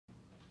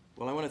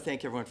Well, I want to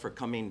thank everyone for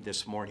coming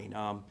this morning.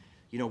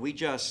 You know, we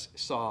just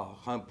saw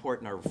how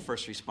important our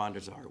first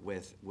responders are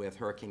with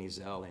Hurricane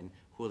Iselle and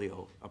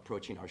Julio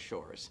approaching our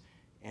shores.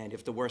 And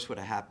if the worst would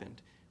have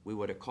happened, we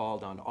would have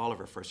called on all of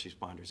our first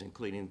responders,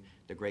 including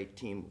the great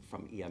team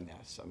from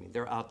EMS. I mean,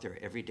 they're out there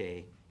every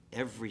day,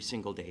 every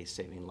single day,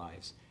 saving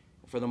lives.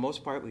 For the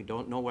most part, we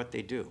don't know what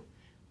they do,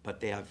 but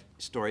they have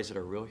stories that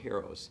are real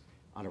heroes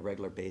on a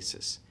regular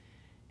basis.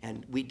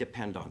 And we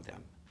depend on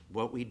them.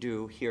 What we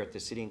do here at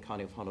the City and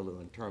County of Honolulu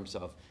in terms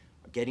of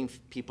getting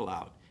people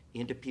out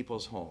into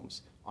people's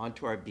homes,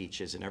 onto our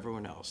beaches and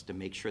everyone else to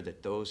make sure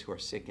that those who are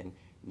sick and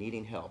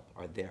needing help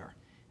are there.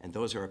 And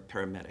those are our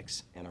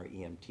paramedics and our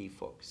EMT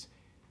folks.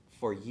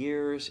 For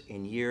years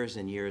and years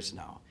and years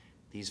now,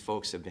 these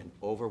folks have been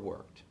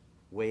overworked,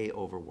 way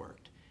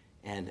overworked,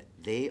 and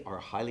they are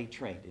highly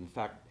trained. In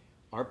fact,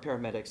 our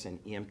paramedics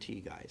and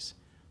EMT guys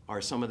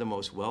are some of the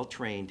most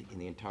well-trained in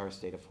the entire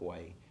state of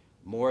Hawaii,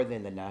 more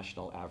than the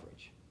national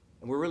average.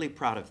 And we're really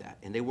proud of that.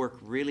 And they work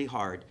really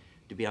hard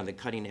to be on the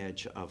cutting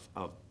edge of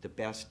the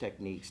best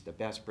techniques, the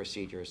best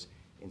procedures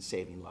in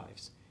saving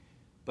lives.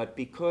 But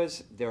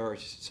because there are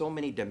so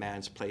many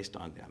demands placed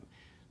on them,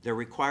 they're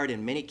required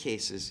in many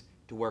cases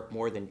to work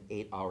more than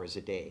 8 hours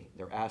a day.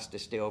 They're asked to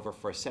stay over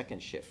for a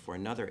second shift for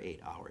another 8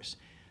 hours.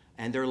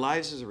 And their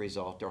lives, as a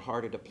result, are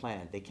harder to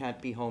plan. They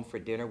can't be home for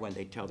dinner when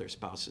they tell their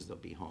spouses they'll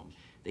be home.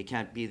 They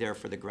can't be there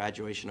for the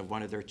graduation of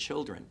one of their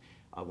children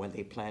when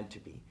they plan to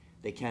be.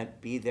 They can't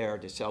be there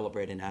to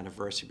celebrate an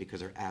anniversary because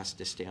they're asked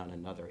to stay on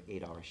another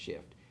 8-hour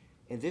shift.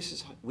 And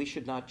we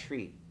should not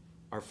treat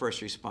our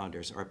first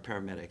responders, our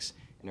paramedics,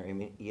 and our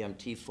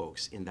EMT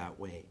folks in that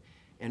way.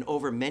 And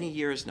over many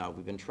years now,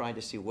 we've been trying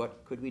to see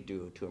what could we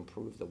do to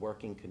improve the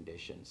working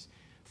conditions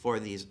for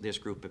this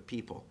group of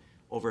people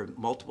over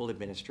multiple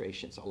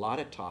administrations. A lot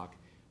of talk,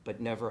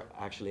 but never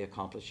actually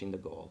accomplishing the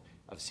goal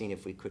of seeing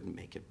if we couldn't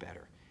make it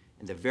better.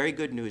 And the very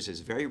good news is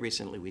very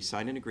recently we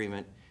signed an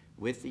agreement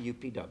with the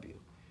UPW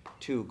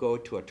to go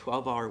to a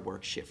 12-hour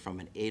work shift from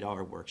an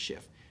 8-hour work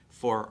shift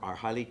for our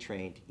highly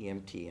trained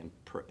EMT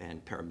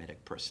and paramedic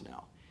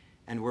personnel.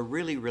 And we're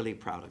really, really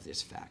proud of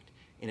this fact.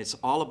 And it's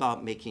all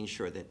about making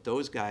sure that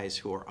those guys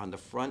who are on the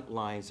front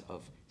lines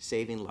of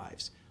saving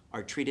lives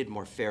are treated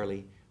more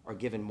fairly, are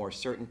given more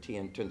certainty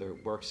into their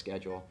work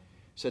schedule,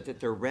 so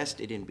that they're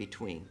rested in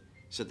between,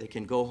 so they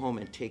can go home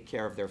and take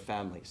care of their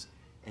families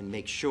and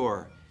make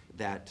sure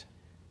that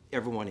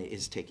everyone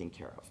is taken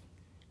care of.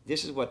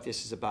 This is what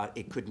this is about.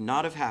 It could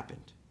not have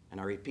happened,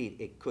 and I repeat,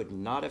 it could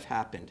not have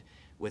happened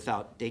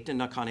without Dayton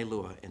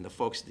Nakanelua and the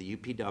folks at the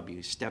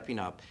UPW stepping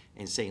up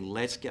and saying,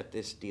 let's get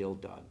this deal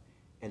done.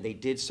 And they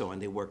did so,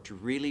 and they worked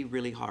really,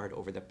 really hard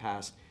over the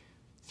past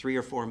 3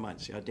 or 4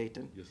 months, yeah,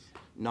 Dayton? Yes.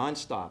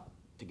 Nonstop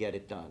to get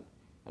it done.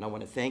 And I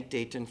want to thank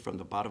Dayton from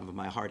the bottom of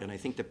my heart, and I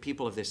think the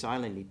people of this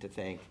island need to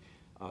thank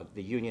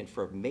the union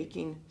for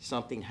making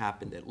something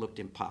happen that looked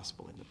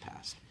impossible in the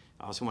past.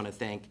 I also want to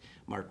thank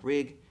Mark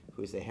Rigg,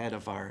 who's the head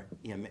of our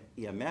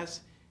EMS,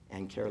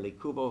 and Carolee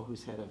Kubo,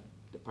 who's head of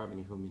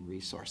Department of Human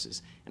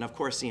Resources, and of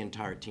course the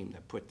entire team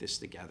that put this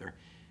together.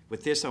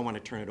 With this, I want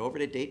to turn it over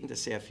to Dayton to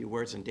say a few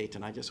words, and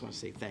Dayton, I just want to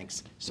say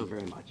thanks so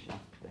very much.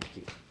 Thank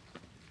you.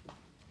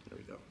 There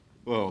we go.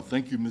 Well,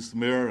 thank you, Mr.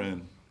 Mayor,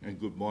 and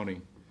good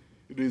morning.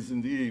 It is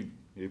indeed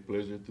a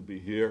pleasure to be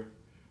here,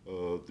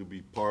 to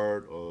be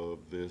part of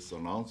this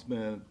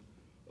announcement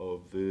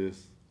of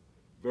this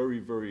very,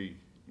 very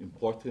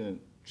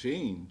important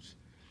change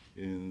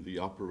in the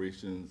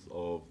operations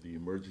of the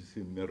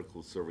emergency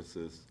medical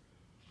services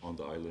on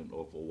the island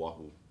of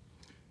Oahu.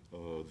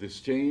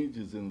 This change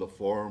is in the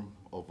form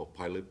of a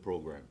pilot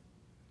program.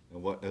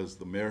 And as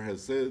the mayor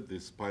has said,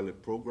 this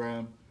pilot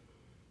program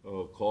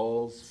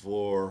calls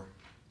for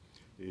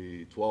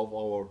a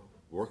 12-hour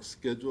work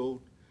schedule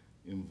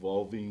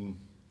involving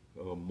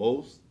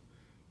most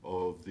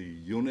of the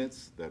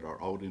units that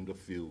are out in the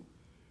field.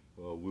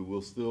 We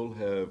will still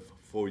have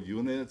 4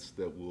 units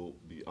that will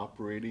be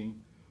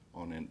operating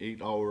on an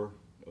 8-hour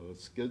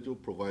schedule,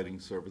 providing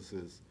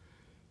services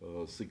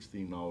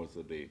 16 hours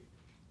a day.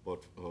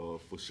 But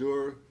for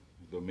sure,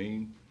 the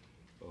main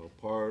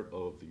part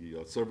of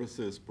the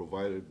services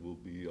provided will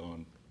be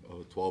on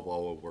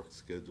 12-hour work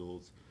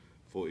schedules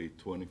for a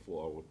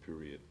 24-hour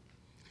period.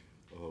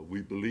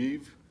 We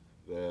believe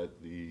that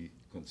the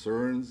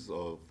concerns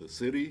of the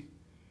city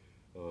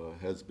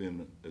has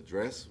been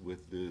addressed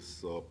with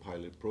this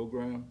pilot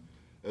program,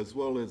 as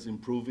well as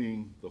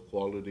improving the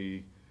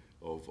quality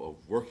of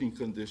working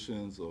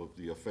conditions of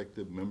the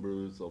affected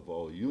members of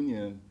our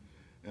union,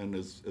 and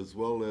as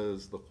well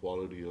as the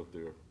quality of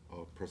their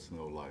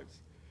personal lives.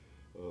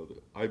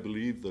 I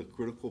believe the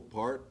critical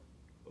part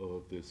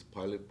of this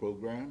pilot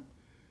program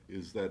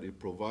is that it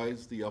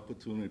provides the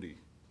opportunity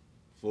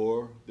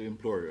for the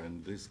employer,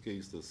 in this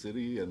case the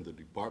city and the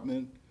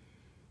department,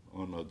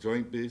 on a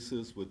joint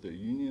basis with the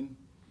union,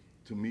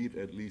 to meet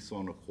at least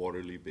on a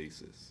quarterly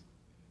basis.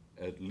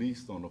 At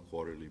least on a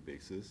quarterly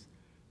basis,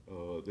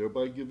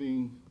 thereby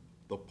giving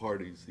the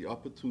parties the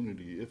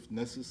opportunity, if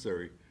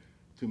necessary,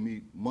 to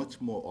meet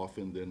much more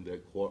often than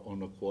that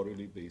on a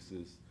quarterly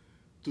basis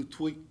to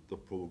tweak the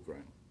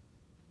program,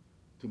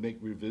 to make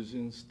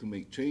revisions, to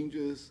make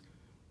changes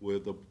where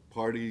the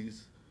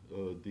parties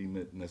deem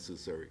it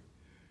necessary.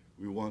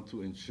 We want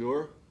to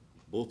ensure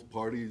both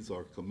parties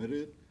are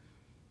committed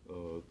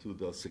to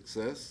the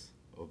success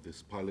of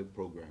this pilot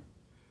program.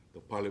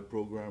 The pilot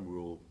program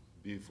will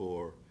be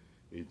for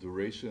a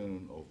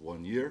duration of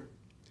 1 year,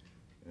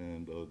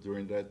 and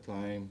during that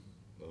time,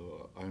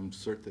 I'm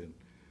certain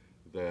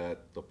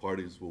that the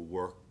parties will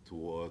work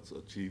towards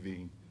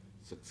achieving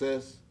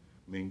success,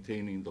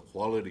 maintaining the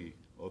quality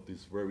of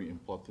this very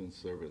important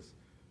service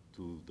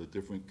to the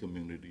different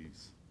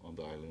communities on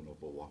the island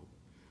of Oahu.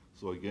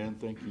 So again,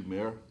 thank you,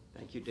 Mayor.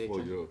 Thank you, Dayton.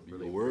 For your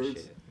Really words,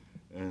 appreciate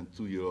it. and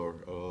to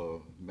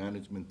your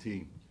management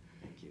team.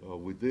 Thank you.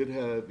 We did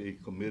have a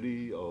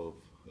committee of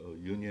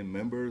union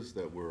members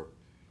that were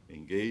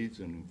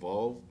engaged and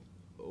involved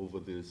over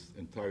this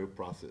entire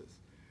process.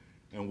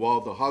 And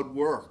while the hard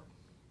work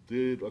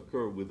did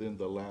occur within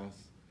the last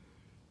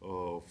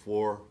 4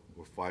 or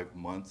 5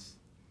 months,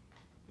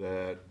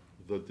 that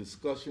the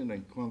discussion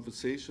and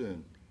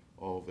conversation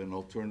of an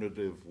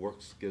alternative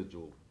work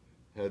schedule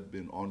had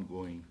been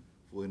ongoing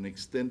for an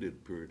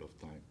extended period of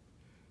time.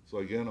 So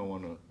again, I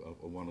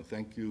want to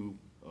thank you,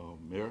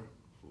 Mayor,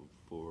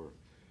 for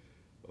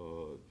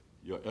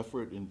your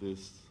effort in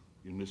this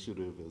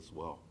initiative as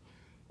well.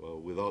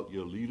 Without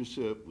your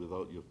leadership,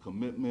 without your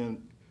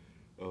commitment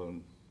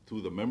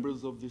to the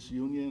members of this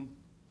union,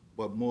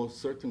 but more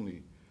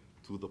certainly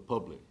to the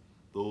public,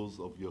 those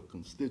of your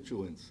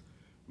constituents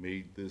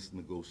made this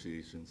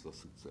negotiations a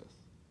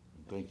success.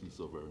 And thank you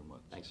so very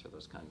much. Thanks for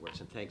those kind words,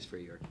 and thanks for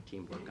your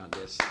teamwork on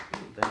this.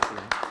 Thank you.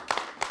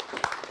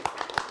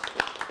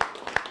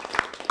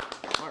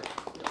 Mark.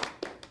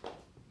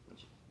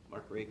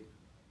 Mark Reed.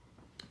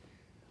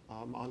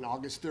 On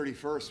August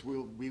 31st,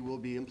 we will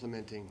be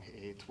implementing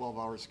a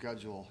 12-hour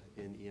schedule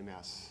in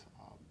EMS.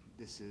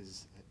 This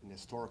is an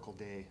historical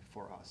day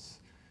for us.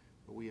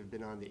 We have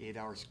been on the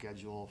 8-hour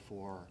schedule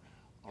for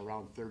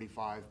around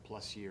 35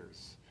 plus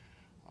years.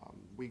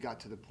 We got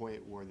to the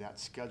point where that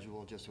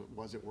schedule just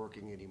wasn't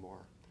working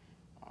anymore.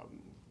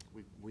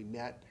 We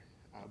met,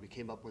 we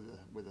came up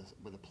with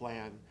a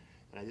plan,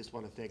 and I just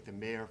want to thank the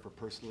mayor for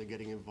personally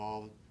getting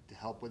involved to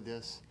help with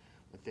this.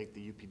 I thank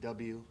the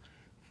UPW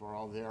for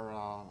all their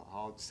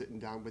all sitting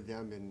down with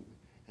them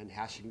and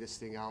hashing this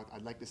thing out.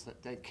 I'd like to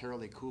thank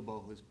Carolee Kubo,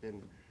 who's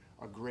been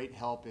a great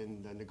help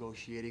in the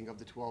negotiating of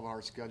the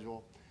 12-hour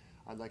schedule.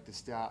 I'd like to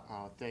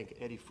thank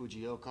Eddie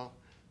Fujioka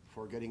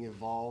for getting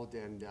involved,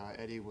 and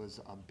Eddie was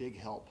a big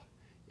help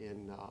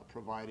in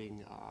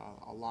providing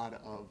a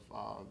lot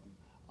of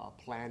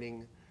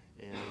planning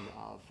and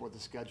for the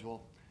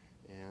schedule,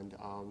 and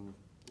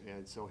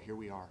so here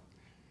we are.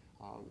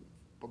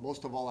 But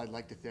most of all, I'd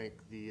like to thank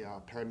the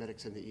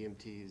paramedics and the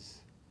EMTs.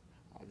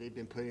 They've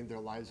been putting their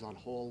lives on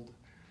hold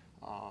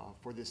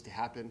for this to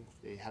happen.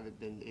 They haven't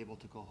been able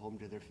to go home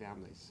to their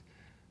families.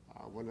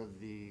 One of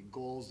the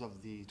goals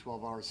of the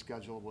 12-hour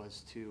schedule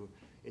was to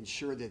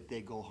ensure that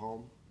they go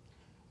home,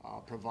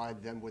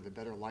 provide them with a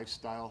better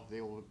lifestyle.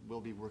 They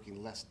will be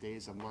working less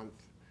days a month.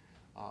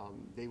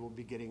 They will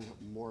be getting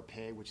more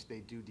pay, which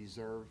they do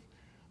deserve.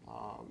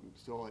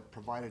 So it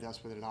provided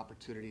us with an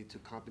opportunity to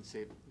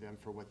compensate them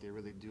for what they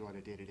really do on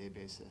a day-to-day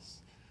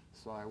basis.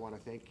 So I want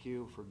to thank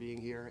you for being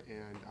here,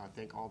 and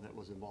thank all that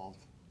was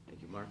involved.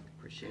 Thank you, Mark.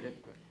 Appreciate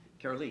it.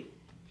 Carolee,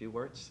 a few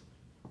words.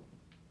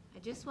 I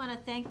just want to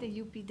thank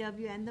the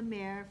UPW and the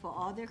mayor for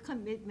all their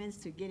commitments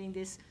to getting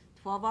this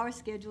 12-hour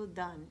schedule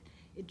done.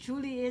 It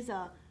truly is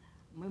a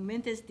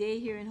momentous day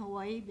here in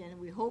Hawaii, and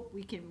we hope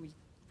we can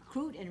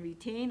recruit and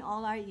retain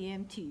all our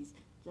EMTs,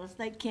 just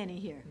like Kenny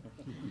here.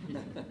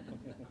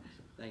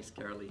 Thanks,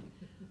 Carolee.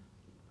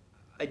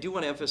 I do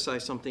want to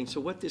emphasize something. So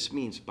what this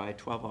means by a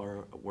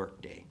 12-hour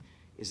work day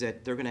is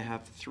that they're going to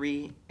have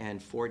 3- and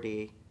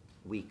 4-day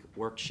week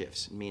work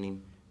shifts,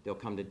 meaning they'll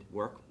come to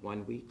work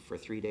 1 week for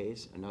 3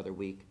 days, another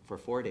week for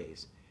 4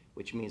 days,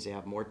 which means they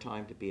have more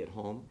time to be at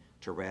home,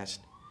 to rest,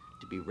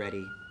 to be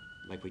ready,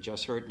 like we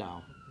just heard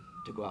now,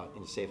 to go out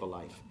and save a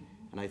life.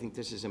 And I think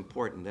this is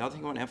important. The other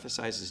thing I want to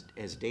emphasize is,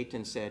 as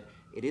Dayton said,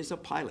 it is a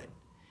pilot.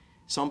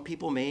 Some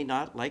people may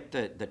not like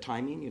the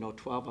timing,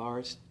 12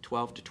 hours,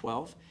 12 to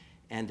 12,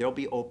 and they'll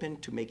be open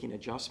to making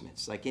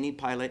adjustments. Like any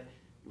pilot,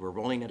 we're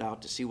rolling it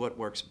out to see what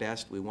works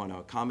best. We want to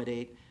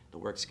accommodate the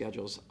work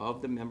schedules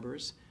of the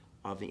members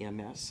of the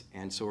EMS,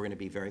 and so we're going to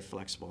be very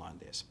flexible on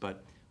this.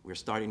 But we're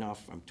starting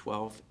off from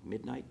 12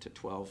 midnight to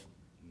 12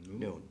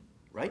 noon,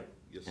 right?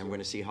 Yes, and we're going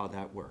to see how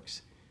that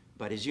works.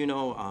 But as you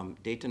know,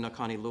 Dayton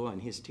Nakanilua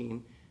and his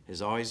team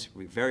is always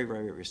very,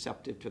 very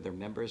receptive to their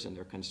members and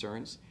their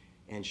concerns,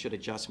 and should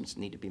adjustments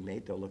need to be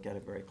made, they'll look at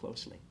it very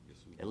closely. Yes,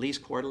 At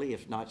least quarterly,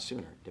 if not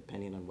sooner,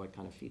 depending on what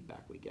kind of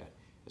feedback we get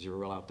as we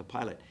roll out the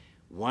pilot.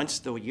 Once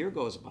the year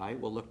goes by,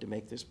 we'll look to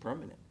make this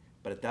permanent.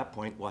 But at that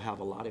point, we'll have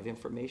a lot of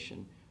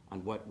information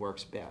on what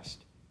works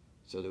best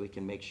so that we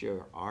can make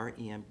sure our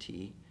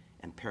EMT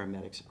and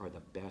paramedics are the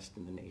best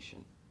in the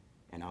nation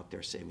and out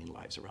there saving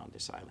lives around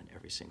this island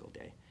every single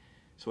day.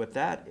 So with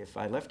that, if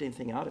I left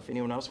anything out, if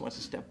anyone else wants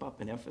to step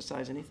up and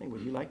emphasize anything,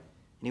 would you like?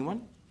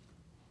 Anyone?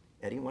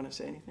 Eddie, want to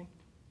say anything?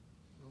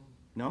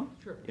 No?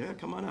 Sure. Yeah,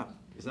 come on up.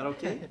 Is that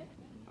okay?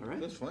 All right.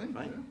 That's fine,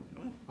 Fine.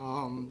 yeah. Come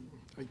on.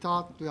 I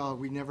thought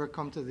we never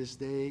come to this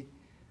day.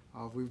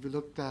 We've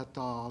looked at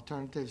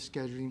alternative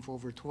scheduling for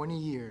over 20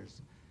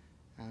 years.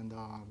 And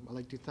I'd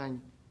like to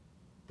thank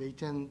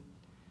Dayton,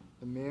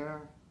 the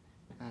mayor,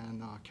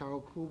 and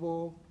Carol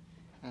Kubo,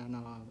 and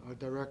our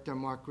director,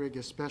 Mark Rigg,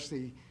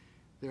 especially.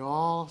 They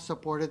all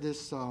supported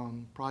this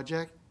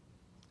project,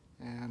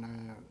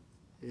 and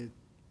it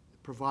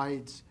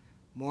provides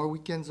more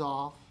weekends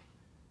off,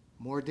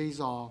 more days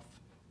off,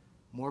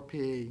 more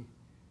pay,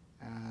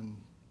 and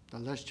the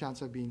less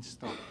chance of being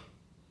stuck.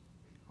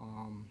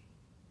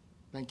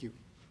 Thank you.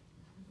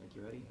 Thank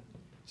you, Eddie.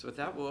 So with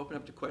that, we'll open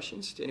up to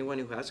questions to anyone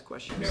who has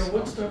questions. Mayor,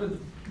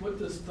 what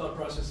this thought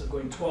process of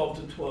going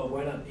 12 to 12,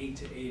 why not 8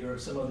 to 8 or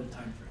some other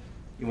time frame?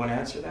 You want to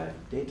answer that,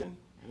 Dayton?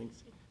 I think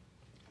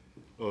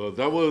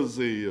That was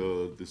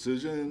a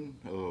decision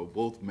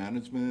both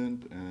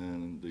management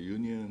and the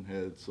union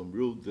had some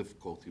real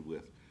difficulty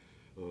with.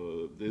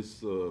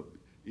 This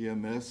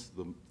EMS,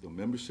 the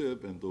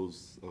membership and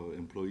those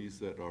employees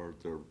that are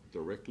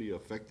directly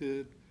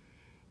affected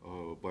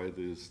by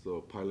this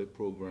pilot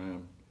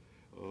program,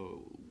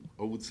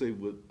 I would say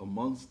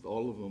amongst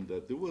all of them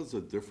that there was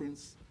a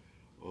difference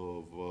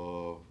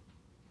of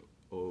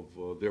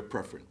their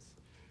preference.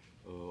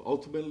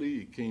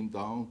 Ultimately, it came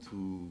down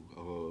to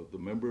the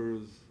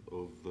members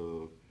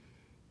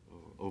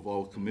of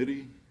our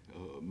committee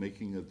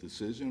making a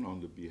decision on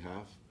the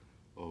behalf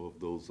of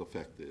those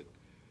affected.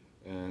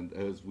 And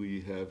as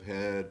we have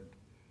had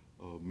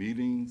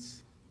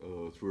meetings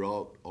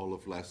throughout all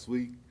of last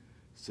week,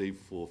 save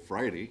for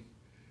Friday,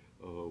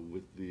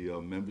 with the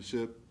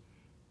membership,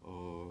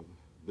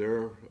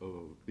 they're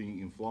being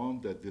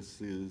informed that this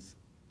is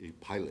a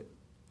pilot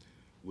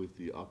with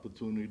the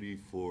opportunity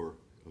for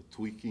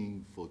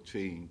tweaking, for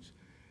change.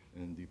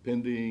 And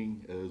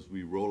depending as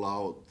we roll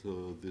out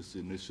this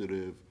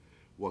initiative,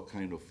 what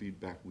kind of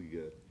feedback we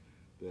get,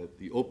 that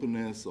the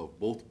openness of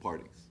both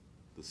parties,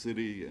 the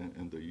city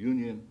and the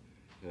union,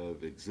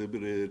 have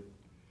exhibited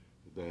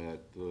that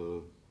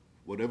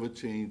whatever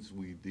change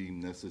we deem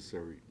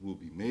necessary will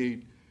be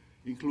made,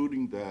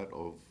 including that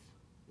of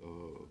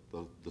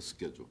the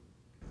schedule.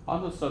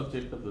 On the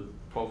subject of the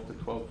 12 to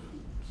 12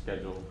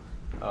 schedule,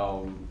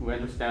 we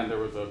understand there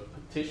was a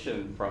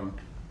petition from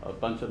a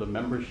bunch of the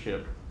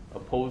membership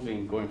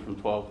opposing going from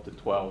 12 to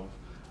 12.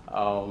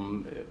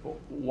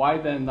 Why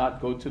then not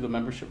go to the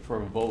membership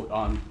for a vote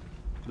on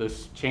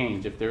this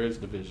change if there is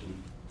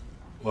division?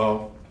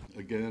 Well,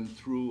 again,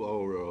 through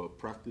our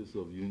practice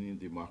of union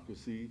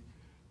democracy,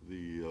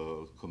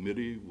 the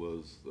committee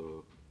was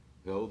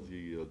held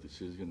the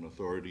decision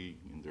authority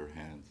in their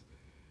hands.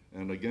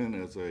 And again,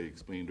 as I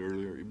explained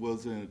earlier, it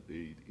wasn't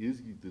an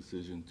easy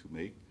decision to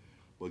make,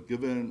 but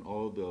given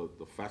all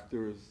the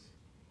factors,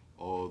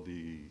 all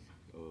the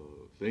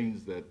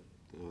things that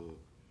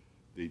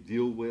they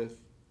deal with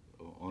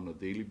on a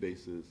daily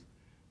basis,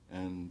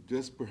 and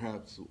just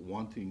perhaps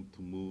wanting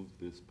to move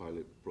this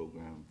pilot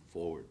program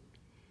forward.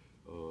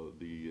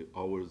 The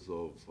hours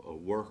of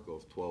work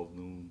of 12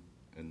 noon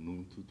and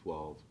noon to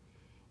 12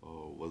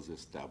 was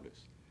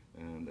established.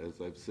 And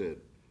as I've said,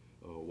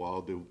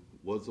 while there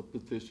was a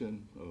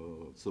petition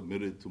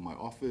submitted to my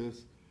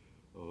office,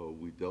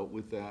 we dealt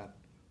with that,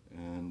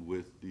 and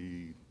with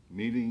the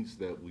meetings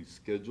that we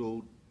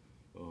scheduled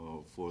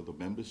for the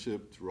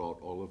membership throughout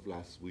all of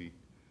last week,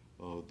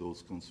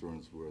 those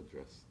concerns were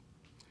addressed.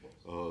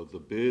 The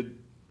bid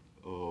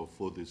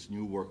for this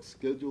new work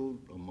schedule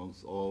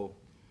amongst all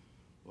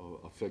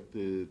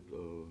affected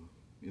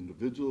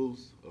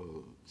individuals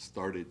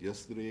started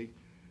yesterday,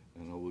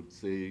 and I would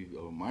say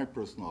my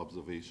personal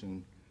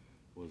observation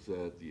was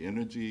that the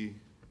energy,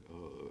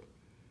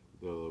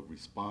 the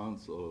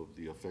response of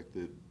the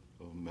affected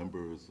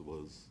members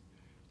was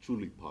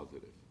truly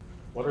positive.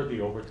 What are the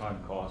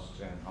overtime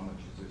costs and how much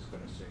is this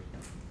going to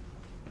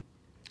save?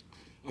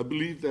 I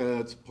believe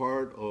that's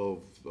part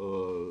of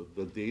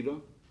the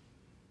data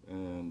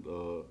and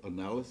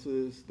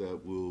analysis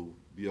that will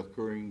be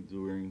occurring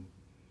during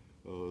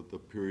the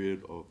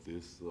period of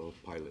this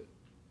pilot.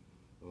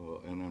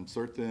 And I'm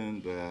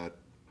certain that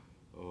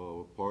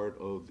part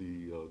of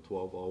the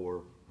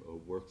 12-hour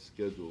work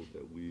schedule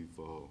that we're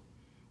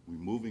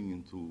moving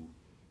into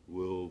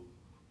will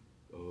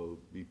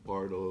be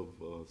part of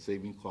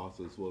saving costs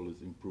as well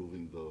as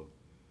improving the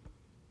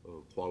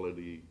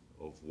quality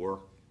of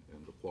work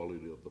and the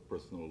quality of the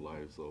personal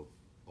lives of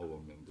our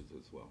members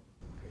as well.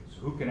 Okay, so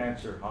who can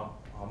answer how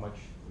much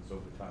is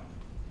overtime?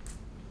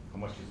 How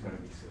much is going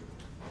to be saved?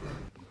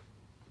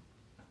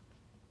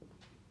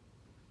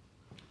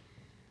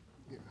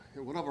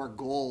 Yeah, one of our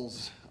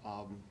goals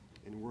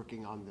in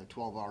working on the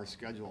 12-hour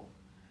schedule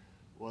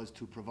was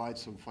to provide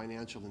some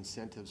financial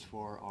incentives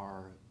for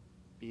our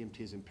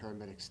EMTs and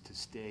paramedics to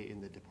stay in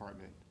the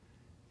department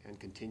and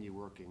continue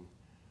working.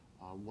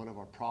 One of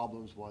our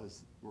problems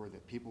were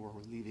that people were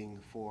leaving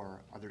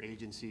for other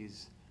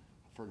agencies,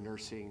 for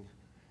nursing,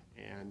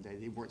 and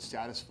they weren't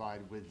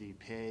satisfied with the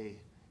pay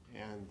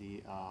and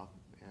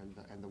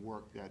and the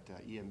work that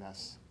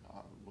EMS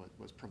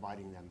was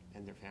providing them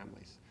and their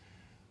families.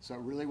 So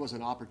it really was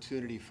an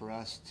opportunity for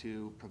us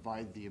to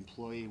provide the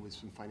employee with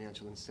some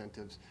financial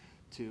incentives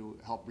to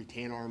help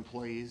retain our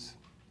employees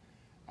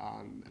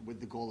with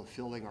the goal of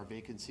filling our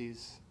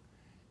vacancies.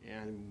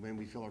 And when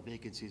we fill our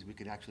vacancies, we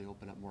could actually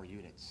open up more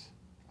units.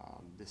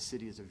 The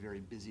city is a very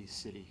busy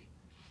city.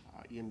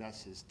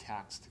 EMS is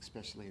taxed,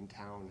 especially in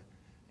town,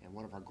 and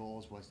one of our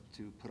goals was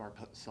to put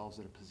ourselves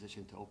in a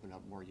position to open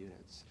up more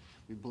units.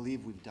 We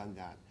believe we've done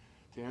that.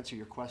 To answer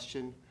your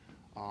question,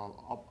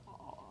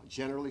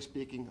 generally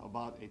speaking,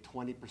 about a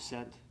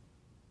 20%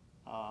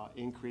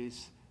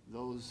 increase.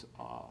 Those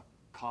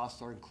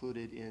costs are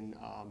included in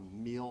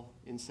meal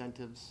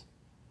incentives,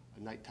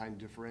 a nighttime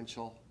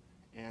differential,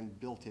 and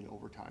built-in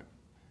overtime.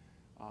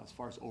 As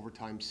far as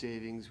overtime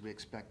savings, we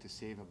expect to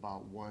save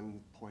about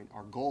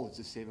our goal is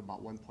to save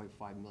about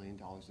 $1.5 million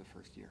the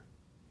first year.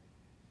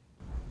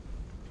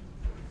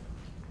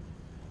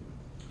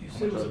 You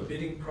said it was a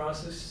bidding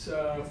process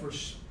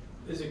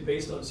is it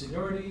based on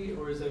seniority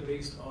or is that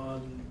based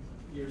on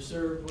years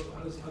served?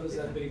 How does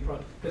that bidding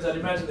process, because I'd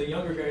imagine the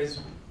younger guys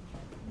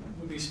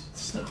would be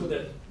stuck with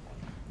that.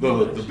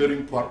 The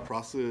bidding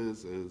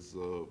process, as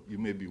you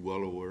may be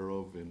well aware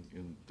of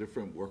in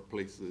different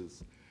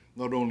workplaces,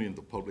 not only in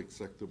the public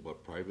sector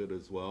but private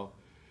as well.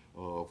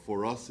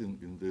 For us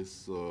in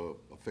this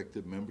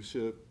affected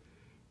membership,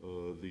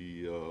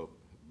 the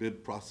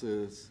bid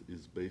process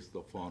is based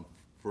upon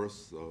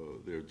first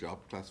their job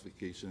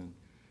classification,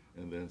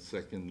 and then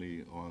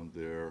secondly on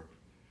their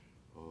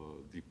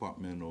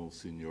departmental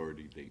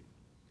seniority date.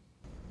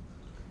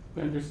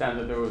 We understand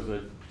that there was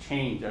a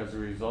change as a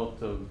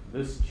result of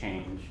this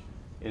change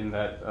in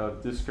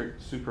that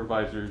district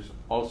supervisors,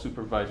 all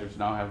supervisors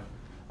now have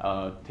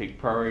take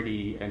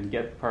priority and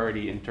get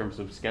priority in terms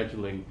of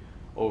scheduling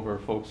over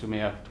folks who may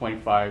have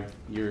 25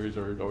 years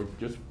or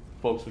just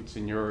folks with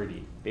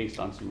seniority, based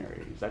on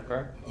seniority. Is that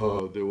correct?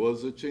 There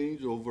was a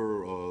change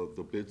over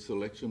the bid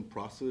selection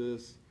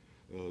process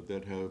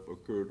that have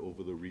occurred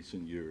over the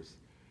recent years.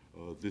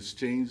 This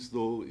change,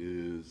 though,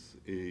 is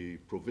a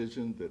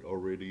provision that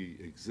already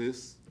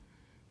exists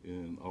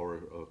in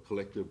our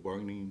collective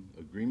bargaining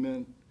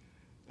agreement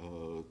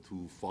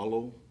to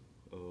follow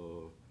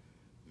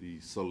the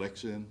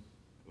selection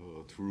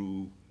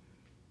through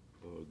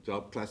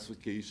job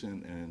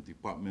classification and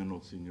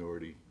departmental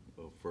seniority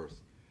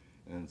first.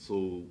 And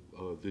so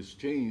this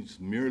change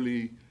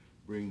merely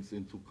brings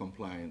into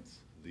compliance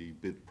the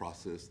bid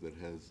process that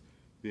has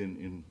been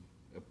in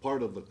a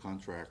part of the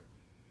contract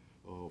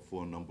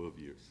for a number of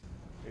years.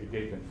 Hey,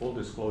 Dave, in full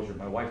disclosure,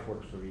 my wife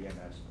works for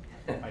EMS.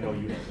 I know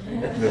you. I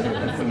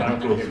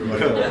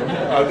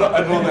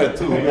know that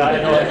too. Yeah, I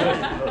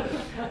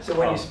know. So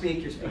when you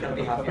speak on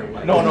behalf of your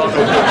wife? No.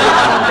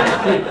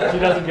 She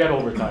doesn't get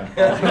overtime.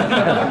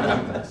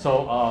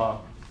 So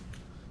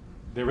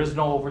there is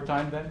no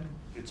overtime then?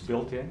 It's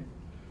built in?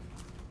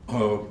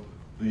 Well,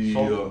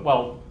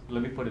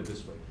 let me put it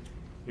this way.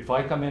 If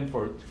I come in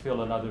to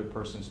fill another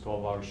person's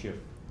 12-hour shift,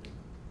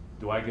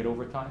 do I get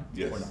overtime?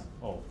 Yes. Or not?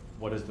 Oh,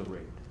 what is the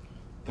rate?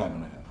 Time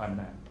and a half. Time and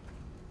a half.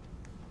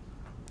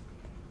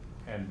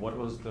 And what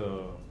was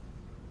the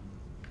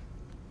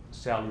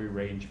salary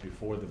range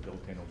before the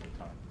built-in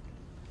overtime?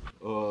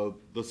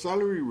 The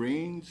salary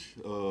range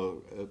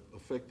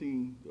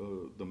affecting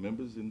the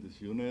members in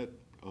this unit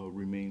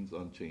remains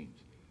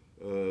unchanged.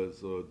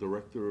 As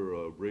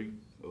Director Rigg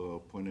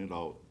pointed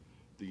out,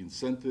 the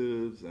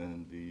incentives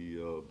and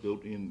the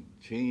built-in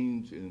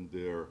change in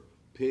their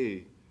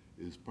pay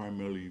is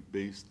primarily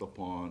based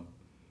upon,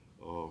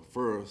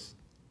 first,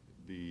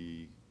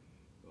 the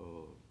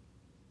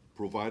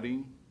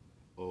providing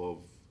of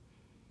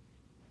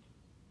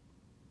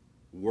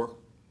work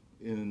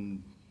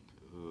in,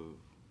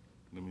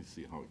 let me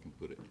see how I can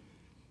put it.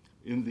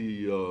 In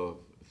the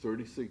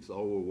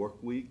 36-hour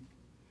work week,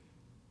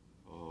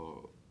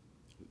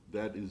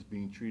 that is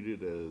being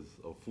treated as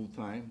a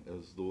full-time,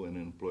 as though an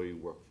employee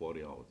worked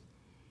 40 hours.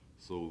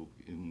 So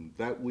in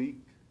that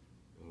week,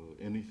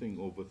 anything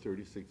over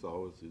 36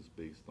 hours is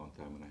based on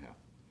time and a half.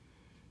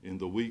 In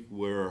the week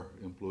where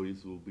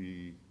employees will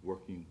be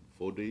working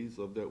 4 days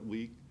of that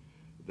week,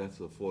 that's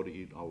a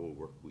 48-hour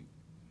work week.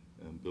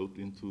 And built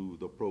into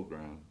the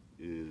program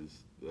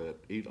is that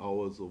 8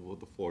 hours over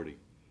the 40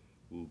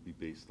 will be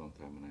based on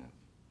time and a half.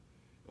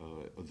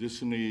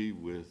 Additionally,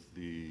 with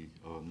the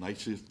night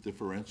shift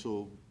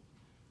differential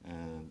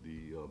and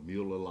the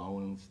meal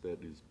allowance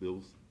that is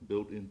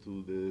built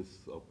into this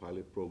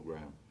pilot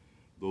program,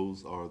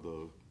 those are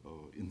the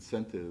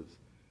incentives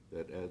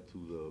that add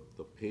to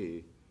the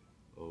pay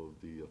of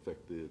the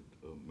affected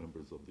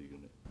members of the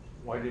unit.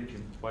 Why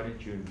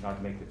did you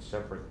not make it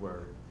separate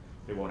where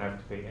they won't have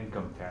to pay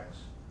income tax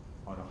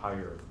on a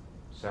higher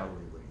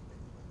salary rate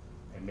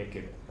and make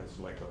it as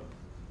like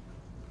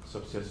a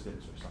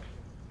subsistence or something?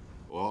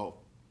 Well,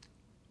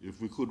 if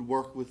we could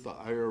work with the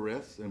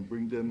IRS and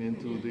bring them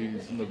into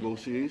these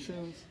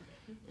negotiations,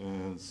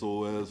 and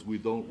so as we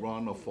don't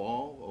run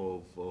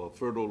afoul of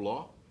federal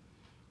law,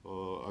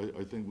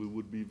 I think we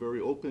would be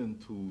very open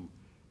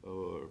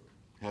to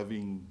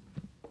having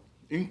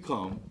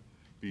income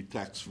be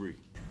tax-free.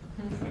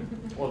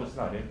 Well, it's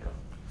not income,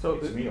 So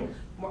it's the- meals.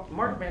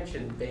 Mark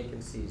mentioned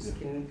vacancies.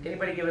 Can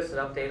anybody give us an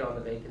update on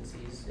the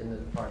vacancies in the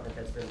department?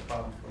 That's been a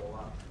problem for a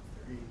while.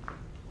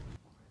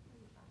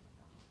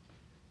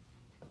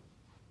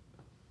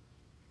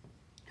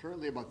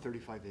 Currently about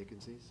 35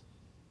 vacancies.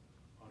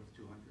 Out of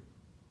 200?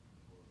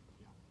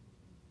 Yeah,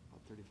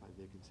 about 35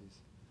 vacancies.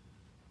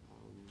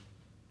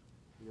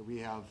 You know,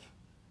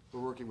 we're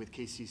working with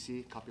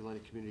KCC, Capilano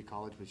Community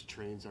College, which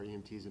trains our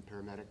EMTs and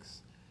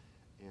paramedics.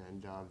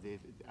 And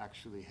they've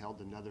actually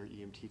held another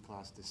EMT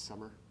class this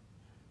summer.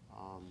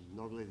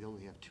 Normally they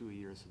only have 2 a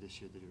year, so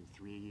this year they're doing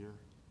 3 a year.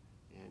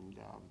 And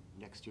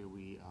next year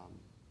we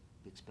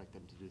expect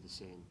them to do the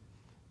same.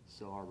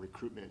 So our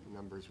recruitment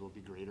numbers will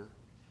be greater.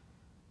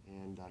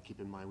 And keep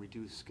in mind, we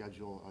do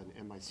schedule an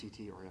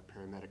MICT or a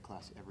paramedic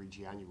class every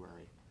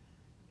January.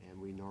 And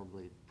we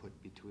normally put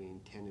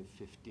between 10 and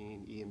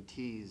 15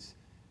 EMTs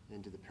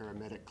into the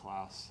paramedic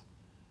class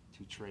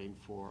to train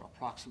for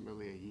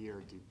approximately a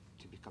year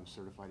to become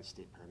certified as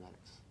state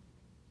paramedics.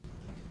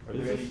 Are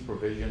there any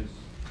provisions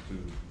to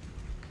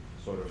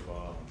sort of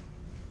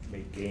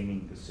make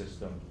gaming the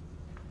system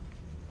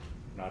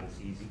not as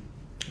easy?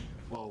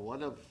 Well,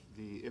 one of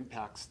the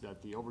impacts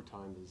that the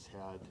overtime has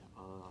had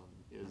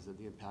is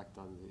the impact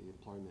on the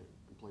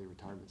employee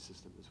retirement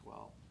system as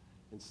well.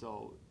 And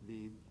so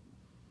to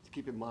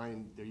keep in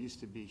mind, there used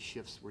to be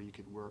shifts where you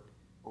could work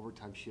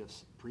overtime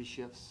shifts,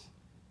 pre-shifts,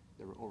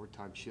 there were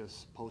overtime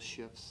shifts,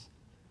 post-shifts,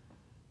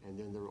 and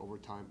then there were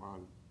overtime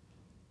on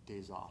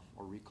days off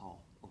or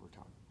recall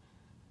overtime.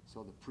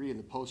 So the pre and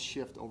the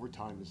post-shift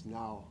overtime is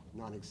now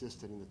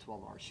non-existent in the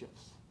 12-hour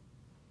shifts.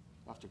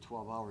 After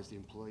 12 hours, the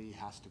employee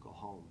has to go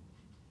home.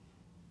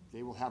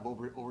 They will have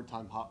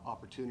overtime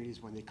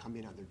opportunities when they come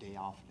in on their day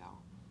off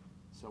now.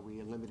 So we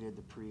eliminated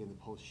the pre and the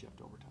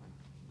post-shift overtime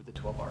with the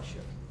 12-hour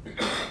shift.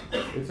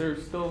 Is there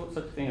still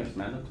such thing as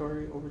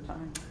mandatory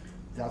overtime?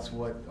 That's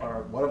what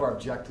one of our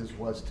objectives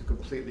was, to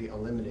completely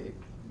eliminate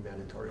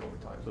mandatory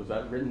overtime. So is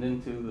that written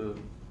into the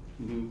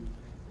new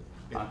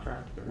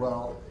contract? Or?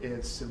 Well,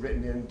 it's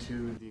written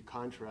into the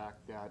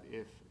contract that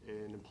if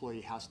an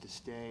employee has to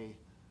stay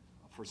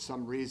for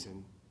some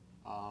reason,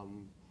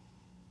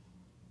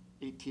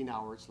 18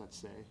 hours, let's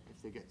say,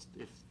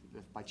 if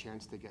by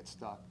chance they get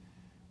stuck,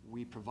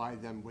 we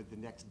provide them with the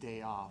next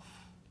day off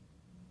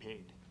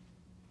paid.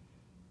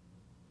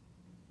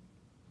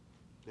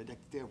 The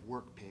next day of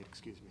work paid,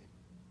 excuse me.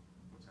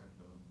 What's that?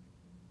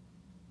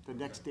 The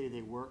next day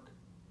they work,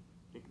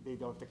 they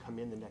don't have to come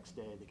in the next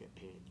day, they get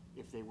paid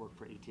if they work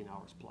for 18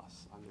 hours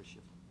plus on their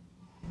shift.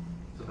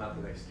 So not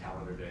the next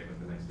calendar day, but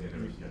the next day of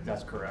every shift?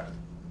 That's correct.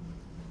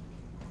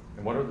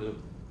 And what are the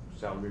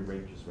salary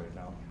ranges right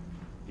now?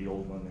 The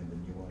old one and the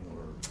new one,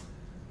 or?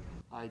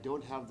 I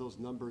don't have those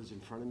numbers in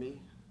front of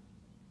me.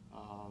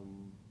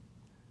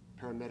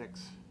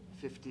 Paramedics,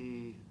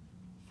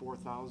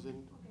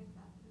 54,000.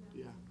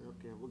 Yeah,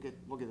 okay, we'll get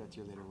that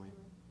to you later, Wayne.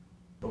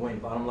 But Wayne,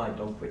 bottom line,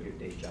 don't quit your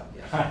day job.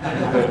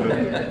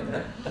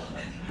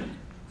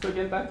 So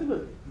again, back to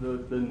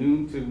the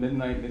noon to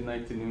midnight,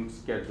 midnight to noon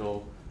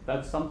schedule.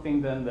 That's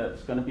something then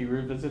that's going to be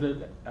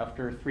revisited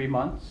after 3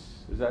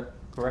 months. Is that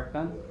correct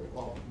then?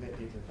 Well,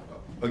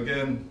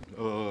 Again,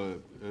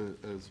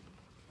 as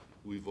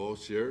we've all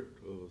shared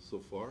so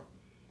far,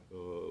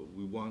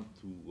 we want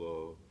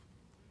to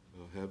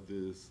have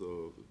this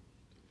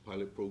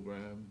pilot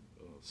program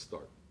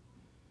start.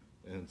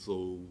 And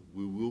so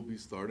we will be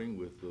starting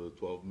with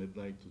 12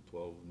 midnight to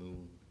 12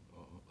 noon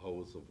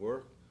hours of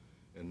work,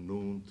 and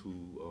noon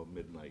to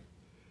midnight.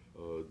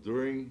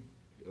 During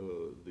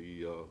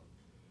the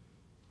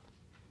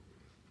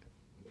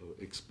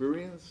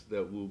experience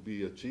that will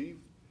be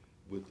achieved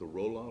with the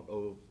rollout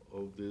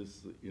of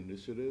this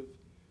initiative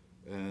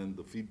and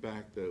the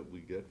feedback that we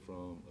get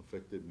from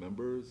affected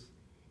members,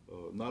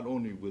 not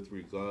only with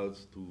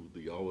regards to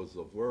the hours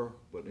of work,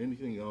 but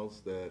anything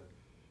else that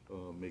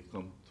may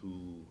come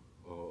to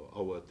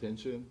our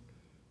attention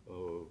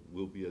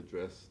will be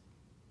addressed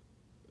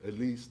at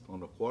least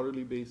on a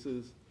quarterly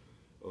basis,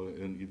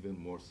 and even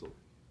more so.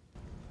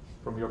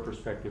 From your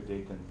perspective,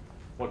 Dayton,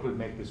 what would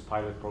make this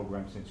pilot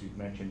program, since you've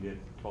mentioned it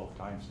 12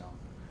 times now,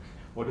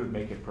 what would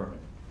make it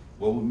permanent?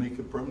 What would make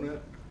it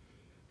permanent?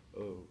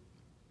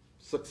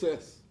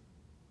 Success.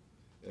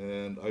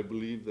 And I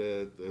believe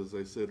that, as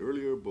I said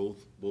earlier,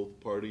 both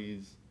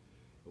parties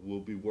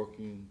will be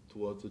working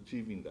towards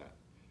achieving that.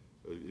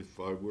 If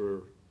I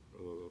were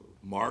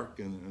Mark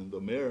and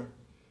the mayor,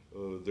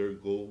 their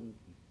goal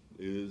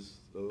is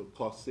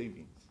cost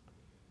savings.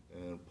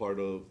 And part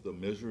of the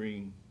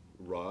measuring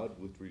rod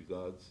with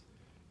regards,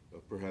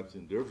 perhaps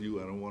in their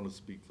view, I don't want to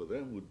speak for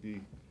them, would be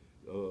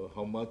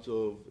how much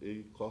of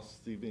a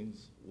cost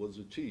savings was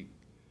achieved.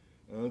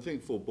 And I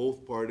think for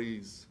both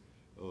parties,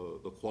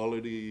 the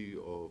quality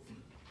of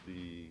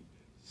the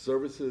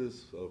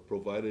services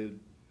provided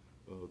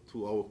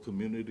to our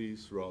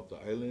communities throughout the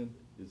island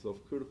is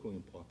of critical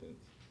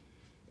importance.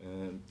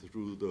 And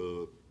through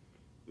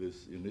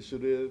this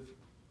initiative,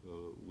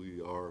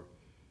 we are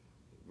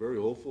very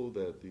hopeful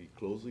that the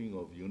closing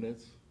of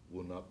units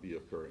will not be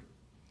occurring.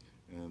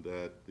 and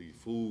that the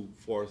full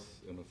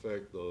force and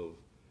effect of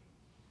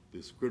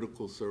these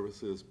critical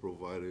services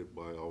provided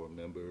by our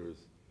members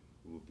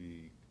will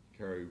be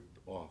carried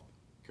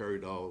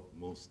out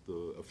most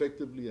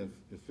effectively and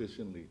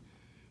efficiently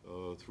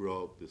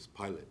throughout this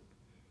pilot.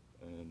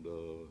 And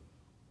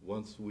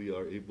once we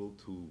are able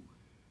to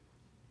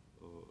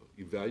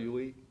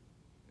evaluate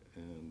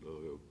and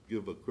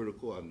give a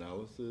critical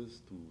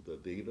analysis to the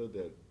data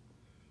that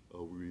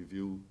we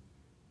review,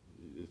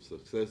 if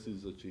success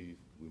is achieved,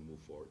 we move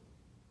forward.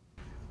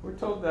 We're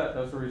told that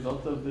as a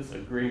result of this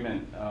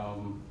agreement,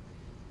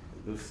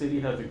 the city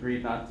has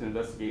agreed not to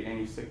investigate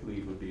any sick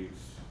leave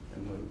abuse.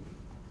 And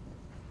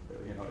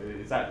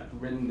is that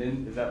written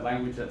in? Is that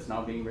language that's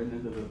now being written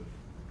into the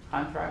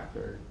contract,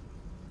 or?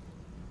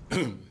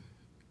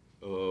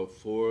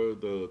 For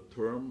the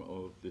term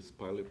of this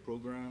pilot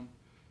program,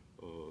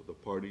 the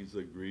parties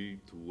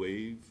agreed to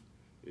waive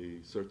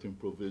a certain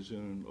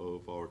provision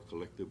of our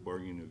collective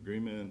bargaining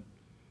agreement,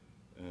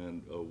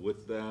 and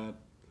with that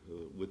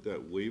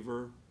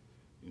waiver,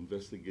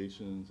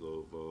 investigations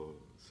of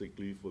sick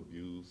leave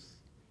abuse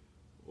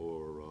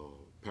or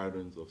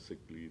patterns of sick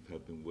leave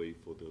have been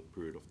waived for the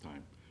period of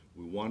time.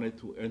 We wanted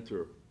to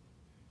enter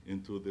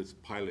into this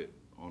pilot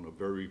on a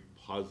very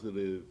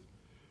positive,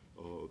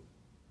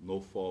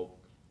 no-fault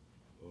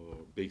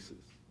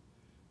basis.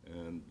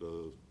 And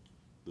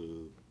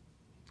the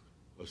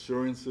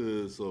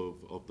assurances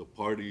of the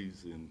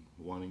parties in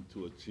wanting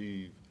to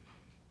achieve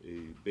a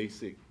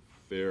basic,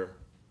 fair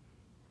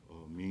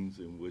means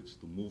in which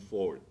to move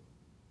forward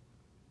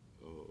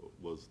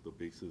was the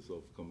basis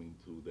of coming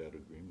to that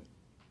agreement.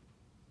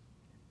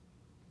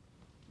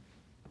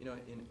 You know,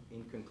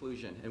 in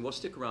conclusion, and we'll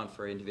stick around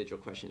for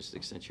individual questions to the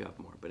extent you have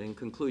more, but in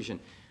conclusion,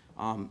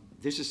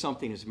 this is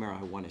something as mayor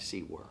I want to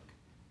see work.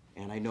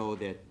 And I know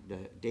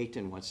that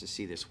Dayton wants to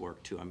see this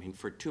work too. I mean,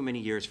 for too many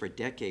years, for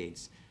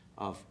decades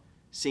of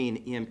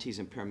seeing EMTs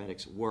and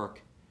paramedics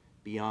work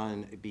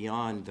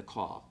beyond the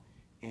call,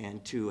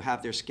 and to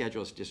have their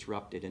schedules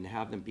disrupted and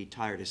have them be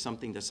tired is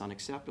something that's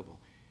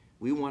unacceptable.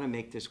 We want to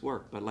make this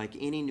work, but like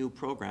any new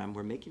program,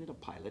 we're making it a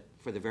pilot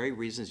for the very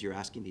reasons you're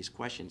asking these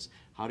questions.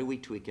 How do we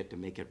tweak it to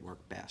make it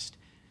work best?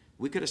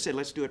 We could have said,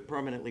 let's do it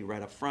permanently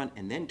right up front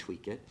and then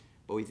tweak it,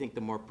 but we think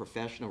the more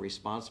professional,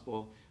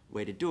 responsible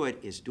way to do it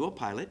is do a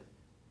pilot,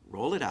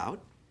 roll it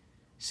out,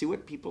 see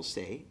what people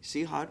say,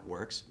 see how it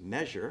works,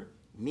 measure,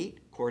 meet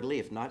quarterly,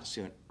 if not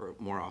soon or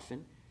more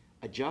often,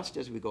 adjust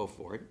as we go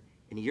forward.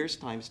 In a year's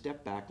time,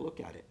 step back,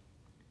 look at it.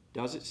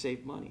 Does it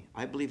save money?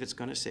 I believe it's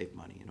going to save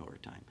money in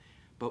overtime.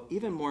 But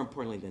even more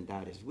importantly than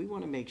that is we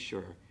want to make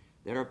sure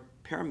that our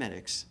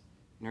paramedics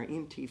and our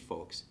EMT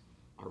folks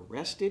are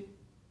rested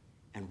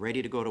and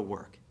ready to go to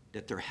work,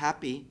 that they're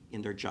happy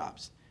in their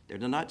jobs. They're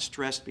not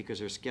stressed because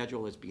their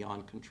schedule is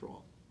beyond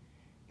control.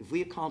 If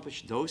we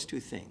accomplish those two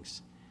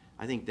things,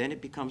 I think then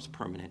it becomes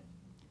permanent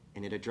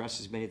and it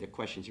addresses many of the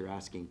questions you're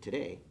asking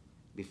today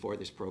before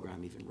this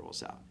program even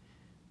rolls out.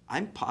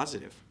 I'm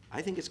positive.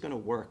 I think it's going to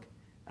work.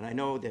 And I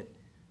know that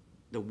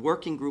the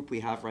working group we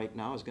have right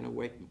now is going to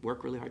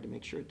work really hard to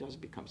make sure it does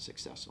become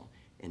successful.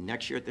 And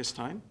next year at this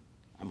time,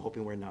 I'm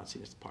hoping we're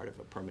announcing it's part of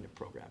a permanent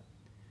program.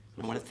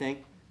 I want to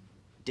thank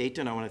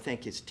Dayton. I want to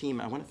thank his team.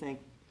 I want to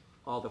thank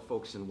all the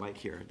folks in white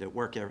here that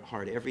work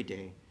hard every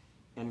day,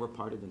 and we're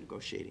part of the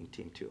negotiating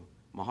team too.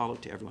 Mahalo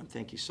to everyone.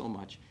 Thank you so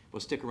much. We'll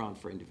stick around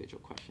for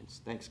individual questions.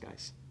 Thanks,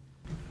 guys.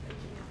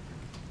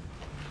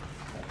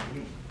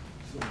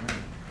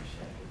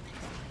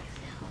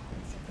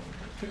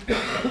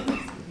 Thank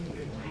you.